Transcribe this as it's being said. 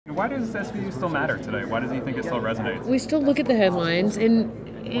Why does SVU still matter today? Why does he think it still resonates? We still look at the headlines, and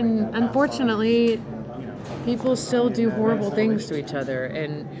unfortunately, people still do horrible things to each other,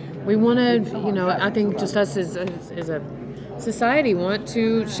 and we want to, I think just us as a society want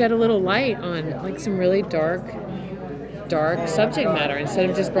to shed a little light on like some really dark subject matter instead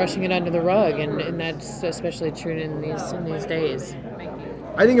of just brushing it under the rug, and that's especially true in these days.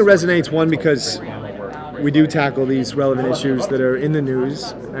 I think it resonates, one, because we do tackle these relevant issues that are in the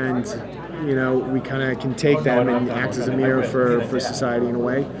news, and we kind of can take them and act as a mirror for society in a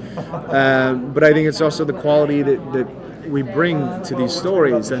way. But I think it's also the quality that we bring to these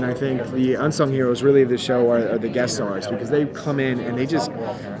stories, and I think the unsung heroes really of the show are the guest stars, because they come in and they just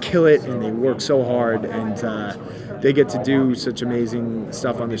kill it, and they work so hard, and they get to do such amazing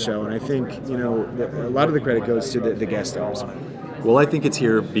stuff on the show. And I think a lot of the credit goes to the guest stars. Well, I think it's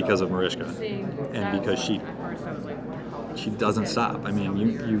here because of Mariska, and because she doesn't stop. I mean,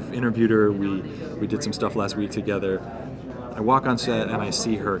 you've interviewed her. We did some stuff last week together. I walk on set and I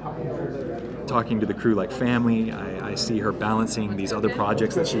see her talking to the crew like family. I see her balancing these other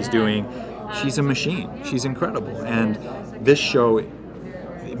projects that she's doing. She's a machine. She's incredible. And this show, it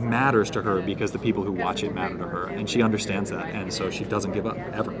matters to her because the people who watch it matter to her, and she understands that, and so she doesn't give up,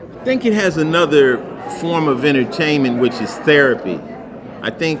 ever. I think it has another form of entertainment, which is therapy. I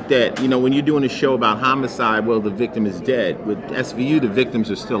think that, when you're doing a show about homicide, well, the victim is dead. With SVU, the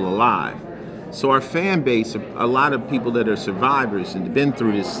victims are still alive. So our fan base, a lot of people that are survivors and been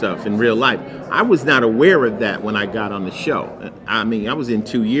through this stuff in real life. I was not aware of that when I got on the show. I mean, I was in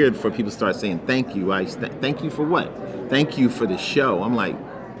 2 years before people started saying thank you. Thank you for what? Thank you for the show. I'm like,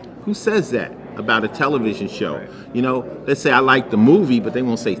 who says that about a television show? Let's say I like the movie, but they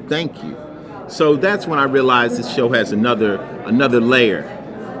won't say thank you. So that's when I realized this show has another layer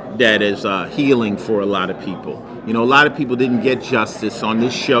that is healing for a lot of people. A lot of people didn't get justice on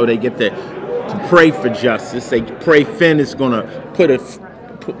this show. They get to pray for justice. They pray Finn is going to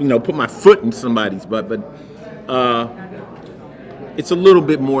put my foot in somebody's butt. But it's a little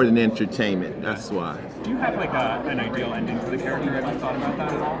bit more than entertainment. That's why. Do you have like an ideal ending for the character? Have you thought about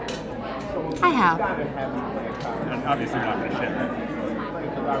that at all? I have. And obviously, you're not going to share it.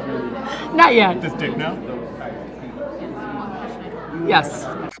 Not yet. Does Dick know? Yes.